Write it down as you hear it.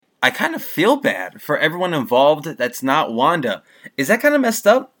I kind of feel bad for everyone involved that's not Wanda. Is that kind of messed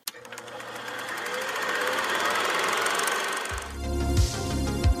up?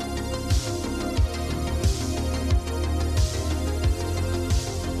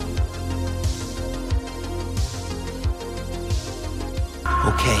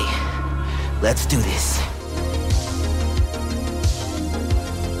 Okay, let's do this.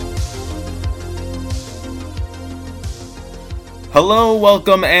 Hello,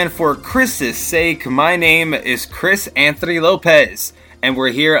 welcome, and for Chris's sake, my name is Chris Anthony Lopez, and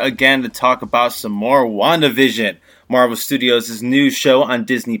we're here again to talk about some more WandaVision, Marvel Studios' new show on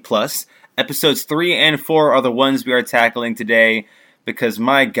Disney+. Episodes 3 and 4 are the ones we are tackling today, because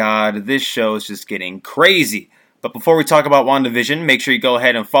my god, this show is just getting crazy. But before we talk about WandaVision, make sure you go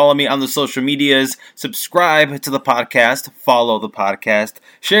ahead and follow me on the social medias, subscribe to the podcast, follow the podcast,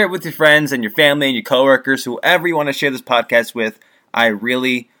 share it with your friends and your family and your coworkers, whoever you want to share this podcast with. I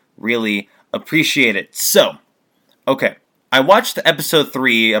really, really appreciate it. So, okay, I watched episode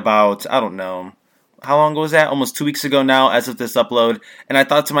 3 about, I don't know, how long ago was that? Almost 2 weeks ago now as of this upload, and I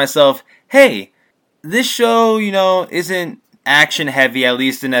thought to myself, hey, this show, isn't action heavy, at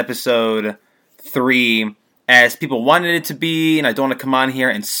least in episode 3, as people wanted it to be, and I don't want to come on here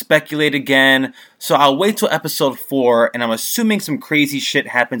and speculate again, so I'll wait till episode 4, and I'm assuming some crazy shit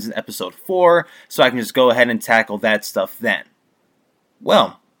happens in episode 4, so I can just go ahead and tackle that stuff then.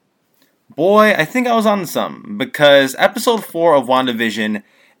 Well, boy, I think I was on something, because episode 4 of WandaVision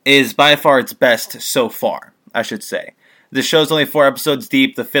is by far its best so far, I should say. The show's only 4 episodes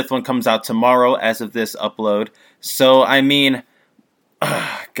deep, the 5th one comes out tomorrow as of this upload, so I mean,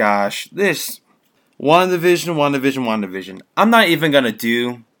 this WandaVision. I'm not even going to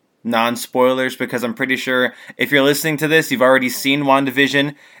do non-spoilers because I'm pretty sure if you're listening to this, you've already seen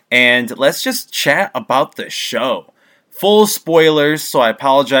WandaVision, and let's just chat about the show. Full spoilers, so I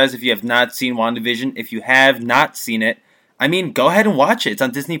apologize if you have not seen WandaVision. If you have not seen it, go ahead and watch it. It's on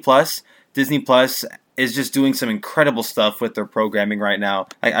Disney+. Disney+ is just doing some incredible stuff with their programming right now.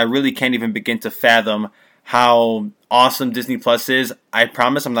 I really can't even begin to fathom how awesome Disney Plus is. I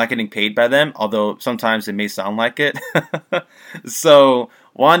promise I'm not getting paid by them, although sometimes it may sound like it. So,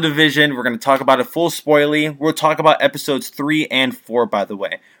 WandaVision, we're going to talk about it full spoily. We'll talk about episodes 3 and 4, by the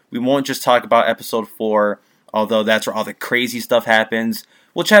way. We won't just talk about episode 4, although that's where all the crazy stuff happens.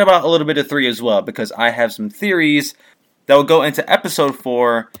 We'll chat about a little bit of 3 as well, because I have some theories that will go into episode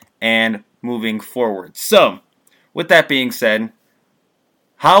 4 and moving forward. So, with that being said,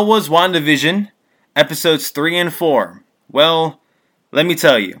 how was WandaVision? Episodes 3 and 4. Well, let me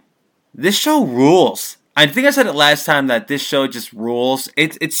tell you, this show rules. I think I said it last time that this show just rules.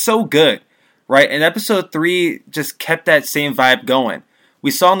 It's so good, right? And episode 3 just kept that same vibe going.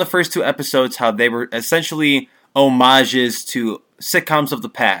 We saw in the first 2 episodes how they were essentially homages to sitcoms of the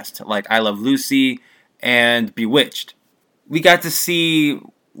past, like I Love Lucy and Bewitched. We got to see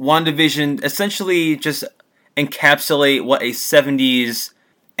WandaVision essentially just encapsulate what a 70s,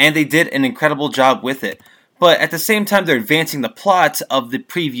 and they did an incredible job with it. But at the same time, they're advancing the plot of the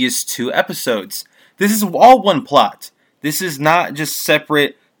previous 2 episodes. This is all one plot. This is not just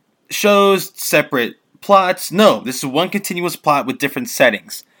separate shows, separate plots. No, this is one continuous plot with different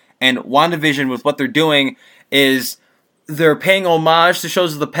settings. And WandaVision, with what they're doing, is they're paying homage to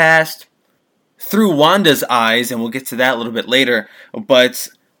shows of the past through Wanda's eyes, and we'll get to that a little bit later. But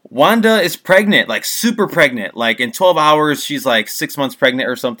Wanda is pregnant, like super pregnant. Like in 12 hours, she's like 6 months pregnant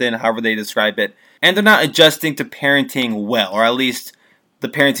or something, however they describe it. And they're not adjusting to parenting well, or at least the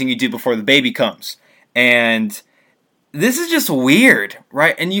parenting you do before the baby comes. And this is just weird,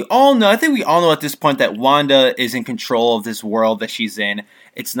 right? And you all know, I think we all know at this point that Wanda is in control of this world that she's in.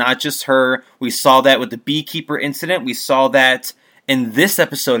 It's not just her. We saw that with the beekeeper incident. We saw that in this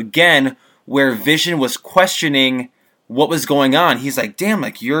episode again, where Vision was questioning what was going on. He's like, damn,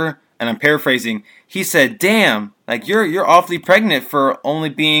 like you're, and I'm paraphrasing, he said, damn, like you're awfully pregnant for only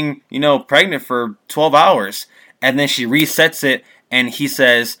being, pregnant for 12 hours. And then she resets it, and he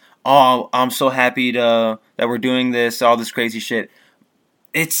says, oh, I'm so happy that we're doing this, all this crazy shit.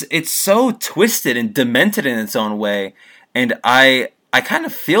 It's so twisted and demented in its own way, and I kind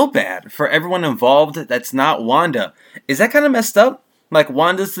of feel bad for everyone involved that's not Wanda. Is that kind of messed up? Like,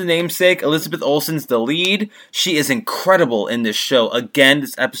 Wanda's the namesake, Elizabeth Olsen's the lead. She is incredible in this show. Again,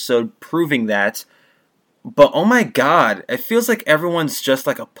 this episode proving that. But oh my god, it feels like everyone's just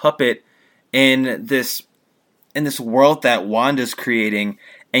like a puppet in this world that Wanda's creating.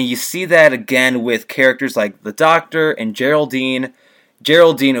 And you see that again with characters like the Doctor and Geraldine.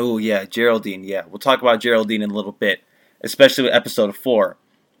 Geraldine, yeah. We'll talk about Geraldine in a little bit, especially with episode 4.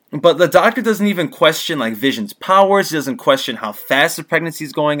 But the Doctor doesn't even question like Vision's powers. He doesn't question how fast the pregnancy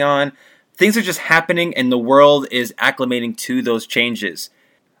is going on. Things are just happening, and the world is acclimating to those changes.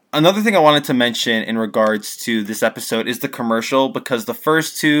 Another thing I wanted to mention in regards to this episode is the commercial, because the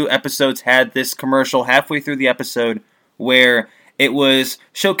first 2 episodes had this commercial halfway through the episode where it was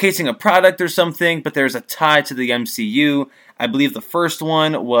showcasing a product or something, but there's a tie to the MCU. I believe the first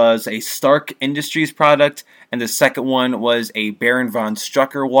one was a Stark Industries product, and the second one was a Baron von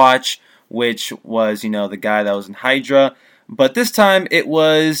Strucker watch, which was, the guy that was in Hydra. But this time it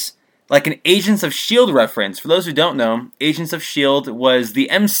was like an Agents of S.H.I.E.L.D. reference. For those who don't know, Agents of S.H.I.E.L.D. was the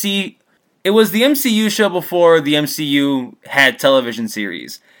MCU show before the MCU had television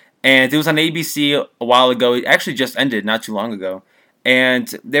series. And it was on ABC a while ago. It actually just ended not too long ago. And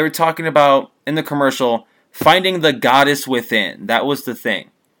they were talking about, in the commercial, finding the goddess within. That was the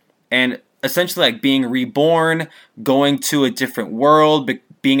thing. And essentially like being reborn, going to a different world,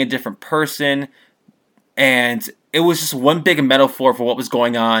 being a different person. And it was just one big metaphor for what was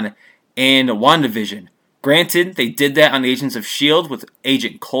going on in WandaVision. Granted, they did that on Agents of S.H.I.E.L.D. with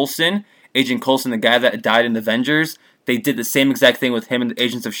Agent Coulson. Agent Coulson, the guy that died in Avengers. They did the same exact thing with him in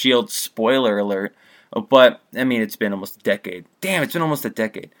Agents of S.H.I.E.L.D. Spoiler alert. But, it's been almost a decade. Damn, it's been almost a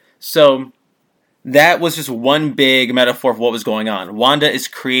decade. So, that was just one big metaphor for what was going on. Wanda is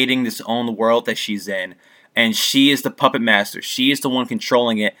creating this own world that she's in. And she is the puppet master. She is the one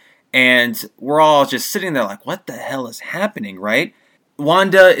controlling it. And we're all just sitting there like, what the hell is happening, right?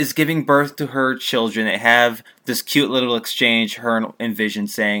 Wanda is giving birth to her children. They have this cute little exchange, her and Vision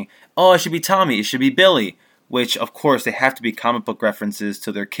saying, oh, it should be Tommy, it should be Billy. Which, of course, they have to be comic book references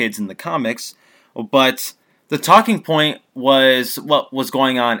to their kids in the comics. But the talking point was what was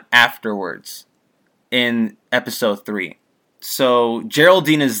going on afterwards in episode 3. So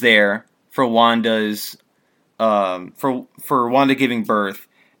Geraldine is there for Wanda's for Wanda giving birth,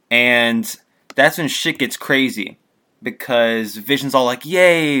 and that's when shit gets crazy because Vision's all like,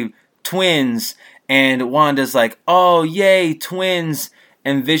 "Yay, twins!" and Wanda's like, "Oh, yay, twins!"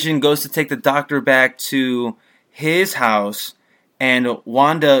 And Vision goes to take the Doctor back to his house. And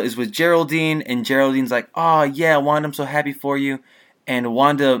Wanda is with Geraldine, and Geraldine's like, oh, yeah, Wanda, I'm so happy for you. And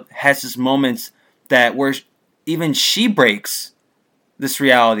Wanda has this moment that where even she breaks this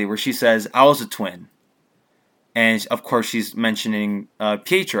reality where she says, I was a twin. And, of course, she's mentioning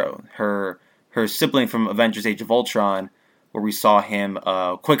Pietro, her sibling from Avengers Age of Ultron, where we saw him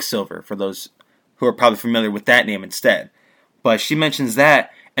Quicksilver, for those who are probably familiar with that name instead. But she mentions that,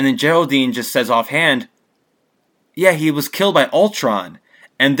 and then Geraldine just says offhand, yeah, he was killed by Ultron.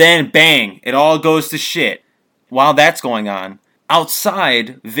 And then, bang, it all goes to shit. While that's going on,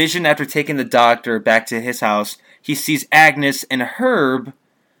 outside, Vision, after taking the Doctor back to his house, he sees Agnes and Herb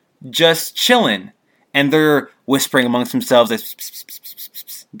just chilling. And they're whispering amongst themselves, like,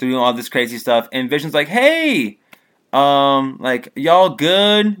 doing all this crazy stuff. And Vision's like, hey, y'all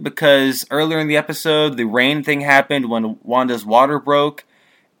good? Because earlier in the episode, the rain thing happened when Wanda's water broke.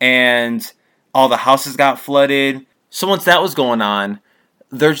 And all the houses got flooded. So once that was going on,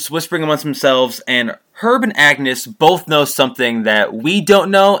 they're just whispering amongst themselves, and Herb and Agnes both know something that we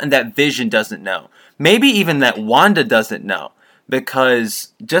don't know and that Vision doesn't know. Maybe even that Wanda doesn't know.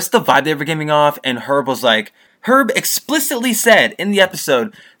 Because just the vibe they were giving off, and Herb explicitly said in the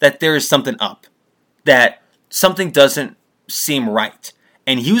episode that there is something up. That something doesn't seem right.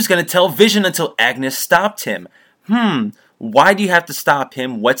 And he was going to tell Vision until Agnes stopped him. Why do you have to stop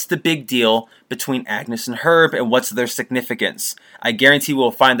him? What's the big deal between Agnes and Herb, and what's their significance? I guarantee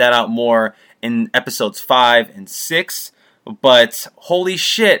we'll find that out more in episodes 5 and 6. But holy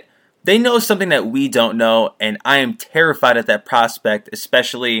shit, they know something that we don't know, and I am terrified at that prospect,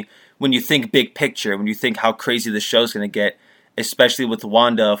 especially when you think big picture, when you think how crazy the show's going to get, especially with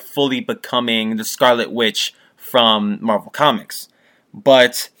Wanda fully becoming the Scarlet Witch from Marvel Comics.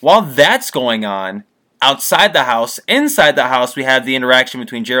 But while that's going on, outside the house, inside the house, we have the interaction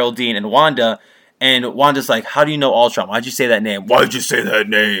between Geraldine and Wanda. And Wanda's like, how do you know Ultron? Why'd you say that name? Why'd you say that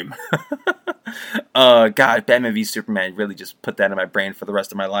name? God, Batman v Superman really just put that in my brain for the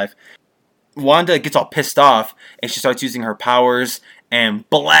rest of my life. Wanda gets all pissed off, and she starts using her powers and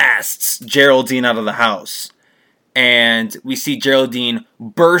blasts Geraldine out of the house. And we see Geraldine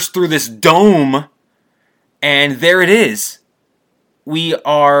burst through this dome, and there it is. We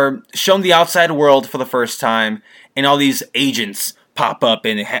are shown the outside world for the first time, and all these agents pop up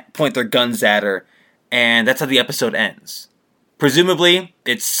and point their guns at her, and that's how the episode ends. Presumably,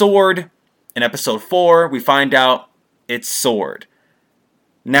 it's Sword. In episode 4, we find out it's Sword.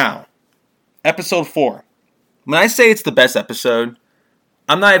 Now, episode 4. When I say it's the best episode,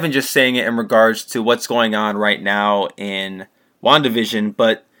 I'm not even just saying it in regards to what's going on right now in WandaVision,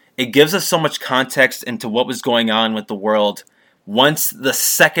 but it gives us so much context into what was going on with the world once the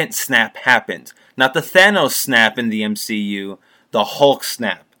second snap happened. Not the Thanos snap in the MCU, the Hulk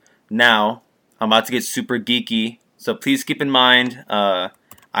snap. Now, I'm about to get super geeky, so please keep in mind, I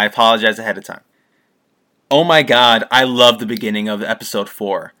apologize ahead of time. Oh my god, I love the beginning of episode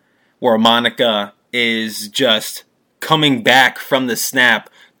 4, where Monica is just coming back from the snap.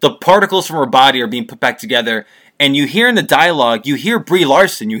 The particles from her body are being put back together, and you hear in the dialogue, you hear Brie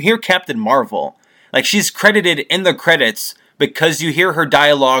Larson, you hear Captain Marvel. Like, she's credited in the credits because you hear her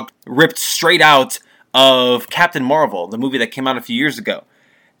dialogue ripped straight out of Captain Marvel, the movie that came out a few years ago.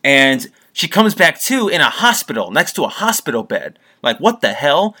 And she comes back too in a hospital, next to a hospital bed. Like, what the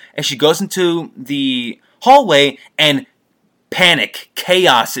hell? And she goes into the hallway and panic,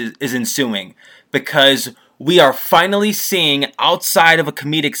 chaos is ensuing. Because we are finally seeing, outside of a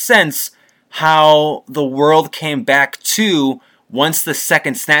comedic sense, how the world came back to once the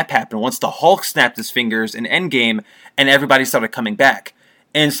second snap happened. Once the Hulk snapped his fingers in Endgame and everybody started coming back.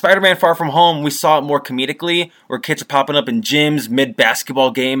 In Spider-Man Far From Home, we saw it more comedically, where kids are popping up in gyms,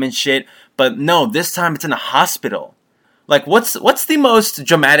 mid-basketball game and shit. But no, this time it's in a hospital. Like, what's the most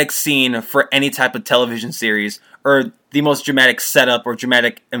dramatic scene for any type of television series, or the most dramatic setup or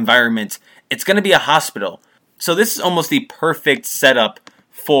dramatic environment? It's going to be a hospital. So this is almost the perfect setup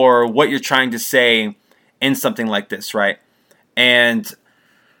for what you're trying to say in something like this, right? And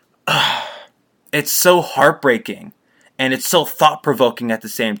it's so heartbreaking. And it's so thought-provoking at the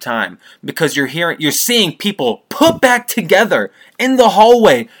same time, because you're seeing people put back together in the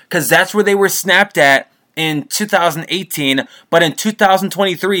hallway, because that's where they were snapped at in 2018. But in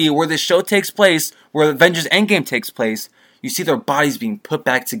 2023, where the show takes place, where Avengers Endgame takes place, you see their bodies being put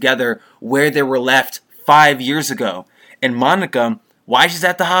back together where they were left 5 years ago. And Monica, why she's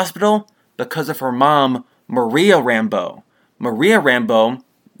at the hospital? Because of her mom, Maria Rambeau. Maria Rambeau,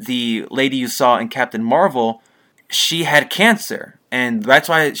 the lady you saw in Captain Marvel, she had cancer, and that's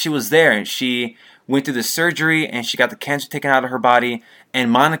why she was there, and she went through the surgery, and she got the cancer taken out of her body, and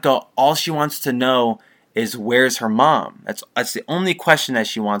Monica, all she wants to know is, where's her mom? That's the only question that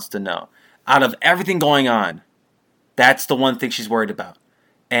she wants to know. Out of everything going on, that's the one thing she's worried about.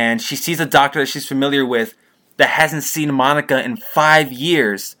 And she sees a doctor that she's familiar with that hasn't seen Monica in 5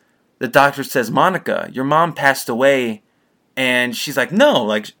 years. The doctor says, Monica, your mom passed away. And she's like, no,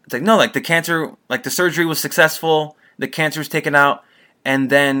 the cancer, like the surgery was successful, the cancer was taken out, and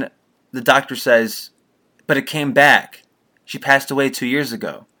then the doctor says, but it came back. She passed away 2 years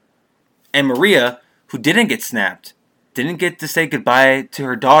ago. And Maria, who didn't get snapped, didn't get to say goodbye to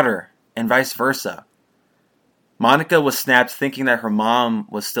her daughter, and vice versa. Monica was snapped thinking that her mom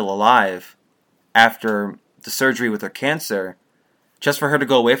was still alive after the surgery with her cancer, just for her to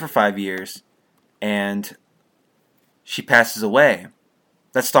go away for 5 years, and she passes away.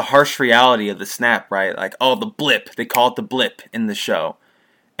 That's the harsh reality of the snap, right? Like, oh, the blip. They call it the blip in the show.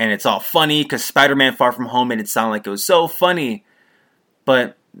 And it's all funny because Spider-Man Far From Home made it sound like it was so funny.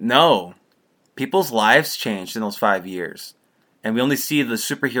 But no. People's lives changed in those 5 years. And we only see the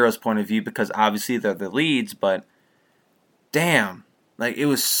superhero's point of view because obviously they're the leads. But damn. Like, it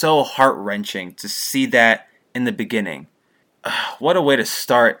was so heart-wrenching to see that in the beginning. What a way to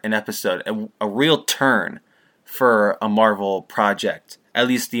start an episode. A real turn for a Marvel project, at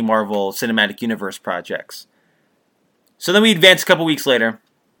least the Marvel Cinematic Universe projects. So then we advance a couple weeks later.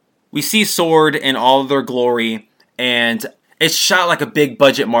 We see S.W.O.R.D. in all of their glory, and it's shot like a big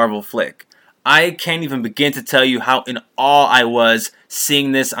budget Marvel flick. I can't even begin to tell you how in awe I was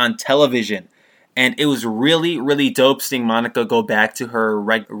seeing this on television. And it was really, really dope seeing Monica go back to her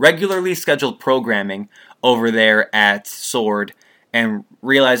regularly scheduled programming over there at S.W.O.R.D. and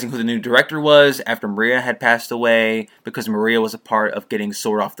realizing who the new director was after Maria had passed away, because Maria was a part of getting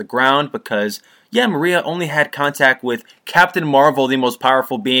S.W.O.R.D. off the ground, because, yeah, Maria only had contact with Captain Marvel, the most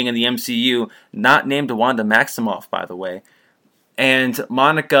powerful being in the MCU, not named Wanda Maximoff, by the way. And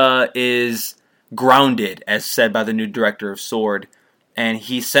Monica is grounded, as said by the new director of S.W.O.R.D., and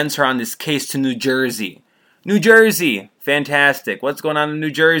he sends her on this case to New Jersey. New Jersey! Fantastic. What's going on in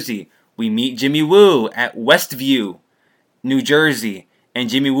New Jersey? We meet Jimmy Woo at Westview, New Jersey, and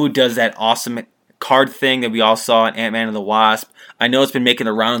Jimmy Woo does that awesome card thing that we all saw in Ant-Man and the Wasp. I know it's been making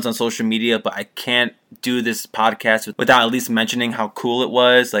the rounds on social media, but I can't do this podcast without at least mentioning how cool it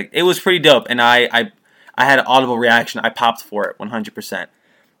was. Like, it was pretty dope, and I had an audible reaction. I popped for it 100%.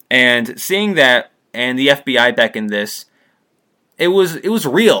 And seeing that, and the FBI back in this, it was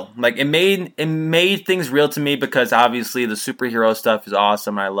real. Like, it made things real to me, because obviously the superhero stuff is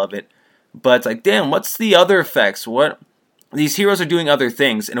awesome and I love it. But it's like, damn, what's the other effects? These heroes are doing other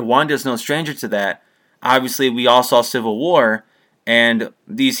things, and Wanda is no stranger to that. Obviously, we all saw Civil War, And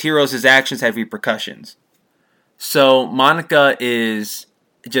these heroes' actions have repercussions. So Monica is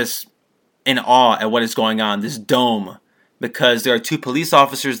just in awe at what is going on, this dome, because there are 2 police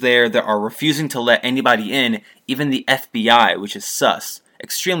officers there that are refusing to let anybody in, even the FBI, which is sus,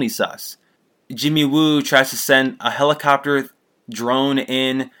 extremely sus. Jimmy Woo tries to send a helicopter drone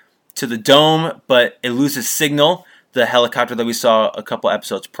in to the dome, but it loses signal. The helicopter that we saw a couple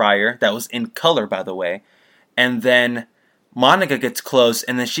episodes prior, that was in color, by the way. And then Monica gets close,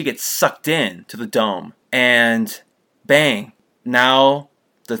 and then she gets sucked in to the dome. And bang, now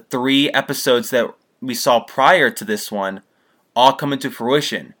the 3 episodes that we saw prior to this one all come into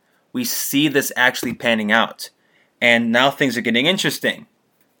fruition. We see this actually panning out. And now things are getting interesting.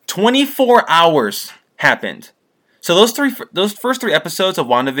 24 hours happened. So those first 3 episodes of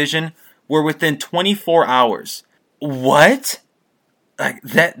WandaVision were within 24 hours. What? Like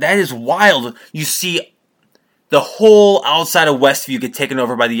that is wild. You see the whole outside of Westview get taken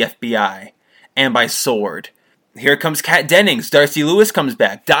over by the FBI and by SWORD. Here comes Kat Dennings. Darcy Lewis comes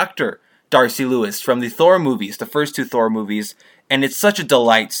back. Dr. Darcy Lewis from the Thor movies, the first 2 Thor movies. And it's such a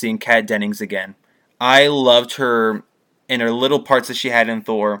delight seeing Kat Dennings again. I loved her in her little parts that she had in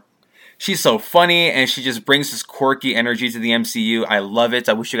Thor. She's so funny, and she just brings this quirky energy to the MCU. I love it.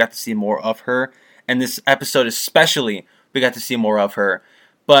 I wish we got to see more of her. And this episode especially, we got to see more of her.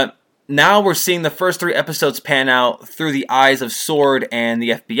 But now we're seeing the first 3 episodes pan out through the eyes of SWORD and the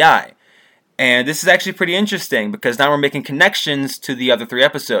FBI. And this is actually pretty interesting, because now we're making connections to the other 3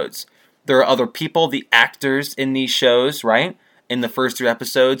 episodes. There are other people, the actors in these shows, right? In the first 3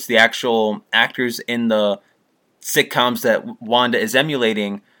 episodes, the actual actors in the sitcoms that Wanda is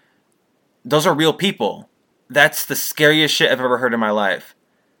emulating, those are real people. That's the scariest shit I've ever heard in my life.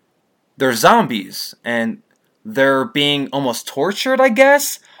 They're zombies, and they're being almost tortured, I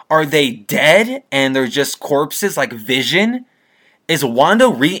guess? Are they dead, and they're just corpses like Vision? Is Wanda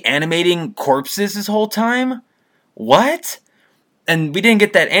reanimating corpses this whole time? What? And we didn't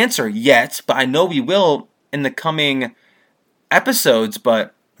get that answer yet, but I know we will in the coming episodes,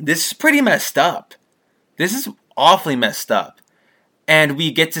 but this is pretty messed up. This is awfully messed up. And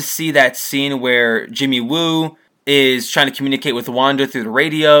we get to see that scene where Jimmy Woo is trying to communicate with Wanda through the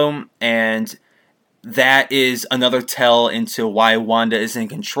radio, and that is another tell into why Wanda is in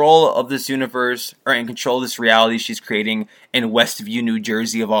control of this universe, or in control of this reality she's creating in Westview, New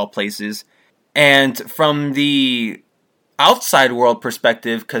Jersey, of all places. And from the outside world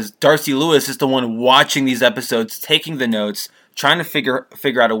perspective, because Darcy Lewis is the one watching these episodes, taking the notes, trying to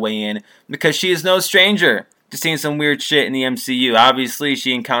figure out a way in, because she is no stranger to seeing some weird shit in the MCU. Obviously,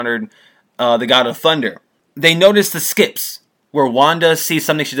 she encountered the God of Thunder. They notice the skips, where Wanda sees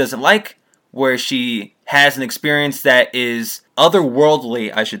something she doesn't like, where she has an experience that is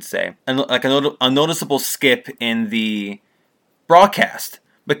otherworldly, I should say, and like a noticeable skip in the broadcast,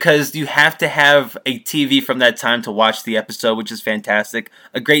 because you have to have a TV from that time to watch the episode, which is fantastic.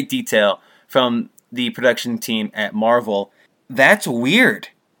 A great detail from the production team at Marvel. That's weird.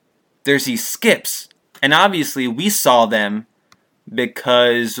 There's these skips, and obviously we saw them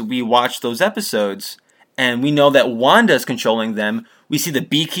because we watched those episodes, and we know that Wanda is controlling them. We see the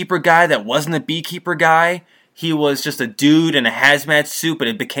beekeeper guy that wasn't a beekeeper guy. He was just a dude in a hazmat suit, but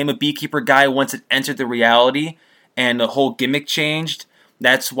it became a beekeeper guy once it entered the reality, and the whole gimmick changed.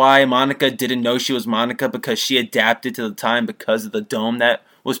 That's why Monica didn't know she was Monica, because she adapted to the time because of the dome that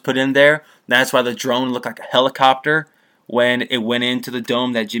was put in there. That's why the drone looked like a helicopter when it went into the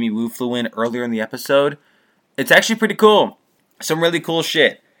dome that Jimmy Woo flew in earlier in the episode. It's actually pretty cool. Some really cool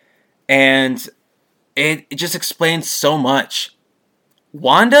shit. And it just explains so much.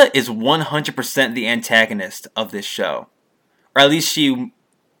 Wanda is 100% the antagonist of this show. Or at least she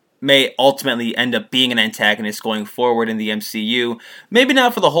may ultimately end up being an antagonist going forward in the MCU. Maybe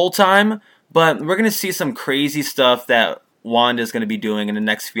not for the whole time, but we're going to see some crazy stuff that Wanda is going to be doing in the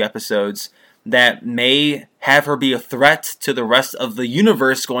next few episodes that may have her be a threat to the rest of the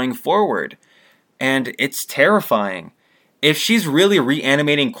universe going forward. And it's terrifying. If she's really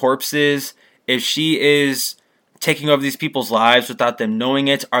reanimating corpses, if she is taking over these people's lives without them knowing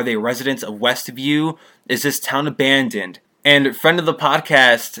it, are they residents of Westview? Is this town abandoned? And a friend of the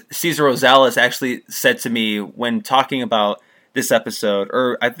podcast, Cesar Rosales, actually said to me when talking about this episode,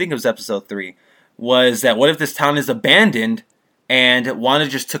 or I think it was episode 3, was that what if this town is abandoned and Wanda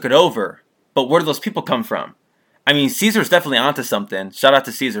just took it over? But where do those people come from? I mean, Caesar's definitely onto something. Shout out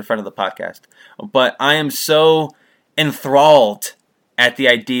to Caesar, friend of the podcast. But I am so enthralled at the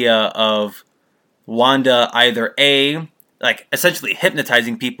idea of Wanda either A, like essentially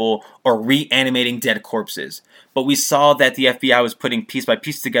hypnotizing people or reanimating dead corpses. But we saw that the FBI was putting piece by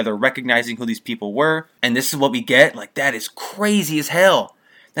piece together, recognizing who these people were, and this is what we get. Like, that is crazy as hell.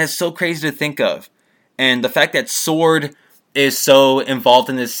 That's so crazy to think of. And the fact that S.W.O.R.D. is so involved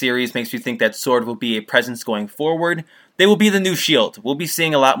in this series makes me think that S.W.O.R.D. will be a presence going forward. They will be the new S.H.I.E.L.D. We'll be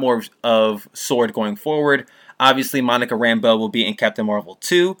seeing a lot more of S.W.O.R.D. going forward. Obviously, Monica Rambeau will be in Captain Marvel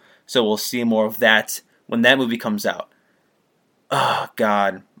 2, so we'll see more of that when that movie comes out. Oh,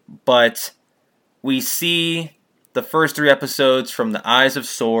 God. But we see the first 3 episodes from the eyes of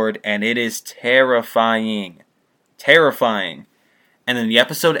S.W.O.R.D., and it is terrifying. Terrifying. And then the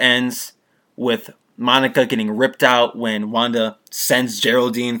episode ends with Monica getting ripped out when Wanda sends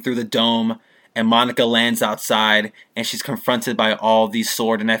Geraldine through the dome, and Monica lands outside, and she's confronted by all these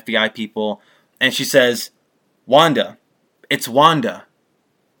S.W.O.R.D. and FBI people, and she says, Wanda. It's Wanda.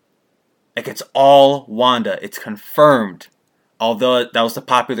 Like, it's all Wanda. It's confirmed. Although that was the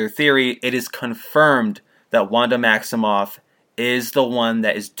popular theory, it is confirmed that Wanda Maximoff is the one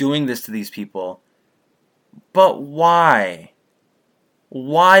that is doing this to these people. But why?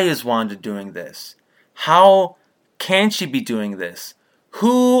 Why is Wanda doing this? How can she be doing this?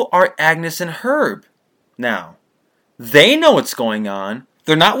 Who are Agnes and Herb now? They know what's going on.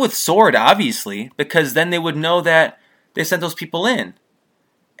 They're not with S.W.O.R.D., obviously, because then they would know that they sent those people in.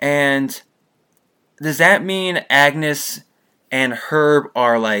 And does that mean Agnes and Herb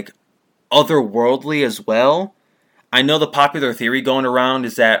are, like, otherworldly as well? I know the popular theory going around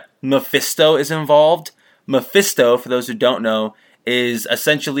is that Mephisto is involved. Mephisto, for those who don't know, is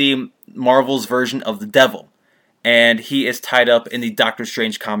essentially Marvel's version of the devil. And he is tied up in the Doctor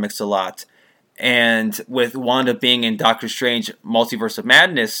Strange comics a lot. And with Wanda being in Doctor Strange Multiverse of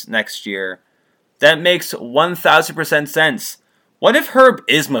Madness next year, that makes 1000% sense. What if Herb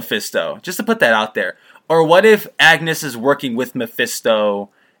is Mephisto? Just to put that out there. Or what if Agnes is working with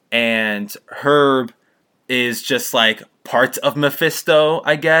Mephisto and Herb is just like part of Mephisto,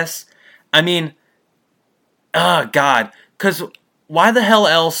 I guess? I mean, oh God. Because why the hell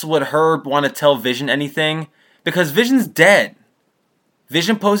else would Herb want to tell Vision anything? Because Vision's dead.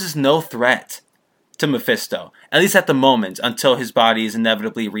 Vision poses no threat to Mephisto, at least at the moment, until his body is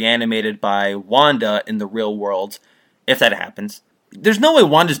inevitably reanimated by Wanda in the real world, if that happens. There's no way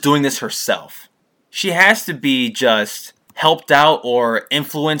Wanda's doing this herself. She has to be just helped out or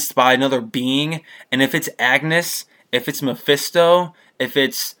influenced by another being, and if it's Agnes, if it's Mephisto, if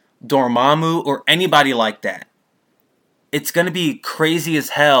it's Dormammu, or anybody like that, it's going to be crazy as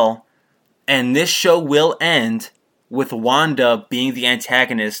hell, and this show will end with Wanda being the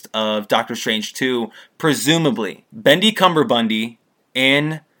antagonist of Doctor Strange 2, presumably. Bendy Cumberbundy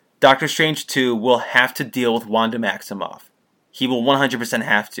in Doctor Strange 2 will have to deal with Wanda Maximoff. He will 100%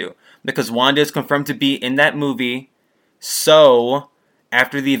 have to, because Wanda is confirmed to be in that movie, so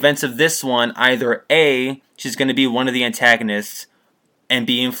after the events of this one, either A, she's going to be one of the antagonists and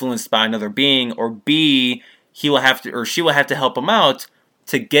be influenced by another being, or B, he will have to, or she will have to help him out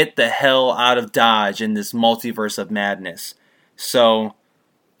to get the hell out of Dodge in this multiverse of madness. So,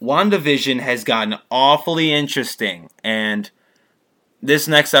 WandaVision has gotten awfully interesting, and this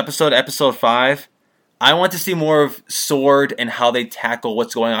next episode, episode 5, I want to see more of S.W.O.R.D. and how they tackle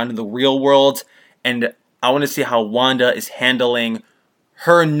what's going on in the real world, and I want to see how Wanda is handling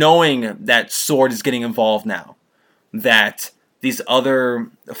her knowing that S.W.O.R.D. is getting involved now, that these other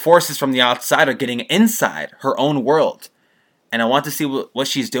forces from the outside are getting inside her own world. And I want to see what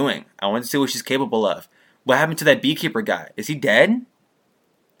she's doing. I want to see what she's capable of. What happened to that beekeeper guy? Is he dead?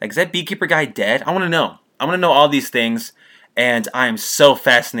 Like, is that beekeeper guy dead? I want to know. I want to know all these things. And I am so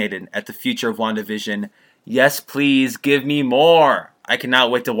fascinated at the future of WandaVision. Yes, please give me more. I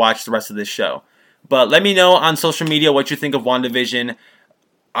cannot wait to watch the rest of this show. But let me know on social media what you think of WandaVision.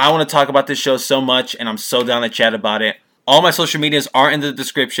 I want to talk about this show so much, and I'm so down to chat about it. All my social medias are in the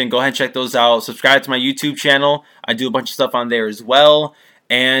description. Go ahead and check those out. Subscribe to my YouTube channel. I do a bunch of stuff on there as well.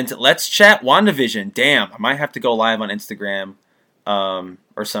 And let's chat WandaVision. Damn, I might have to go live on Instagram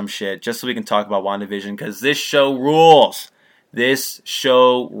or some shit just so we can talk about WandaVision, because this show rules. This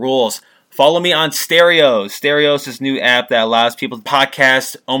show rules. Follow me on Stereo. Stereo is this new app that allows people to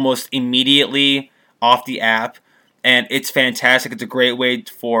podcast almost immediately off the app. And it's fantastic. It's a great way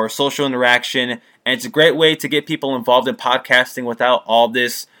for social interaction. And it's a great way to get people involved in podcasting without all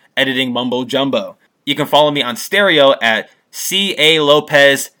this editing mumbo jumbo. You can follow me on Stereo at C.A.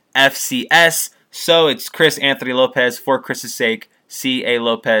 Lopez FCS. So it's Chris Anthony Lopez, for Chris's sake, C.A.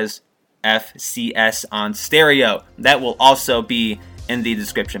 Lopez FCS on Stereo. That will also be in the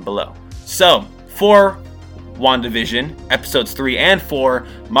description below. So, for WandaVision, episodes 3 and 4,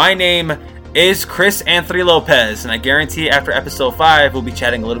 my name is Chris Anthony Lopez, and I guarantee after episode 5 we'll be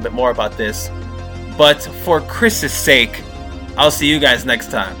chatting a little bit more about this. But for Chris's sake, I'll see you guys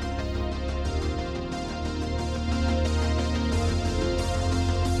next time.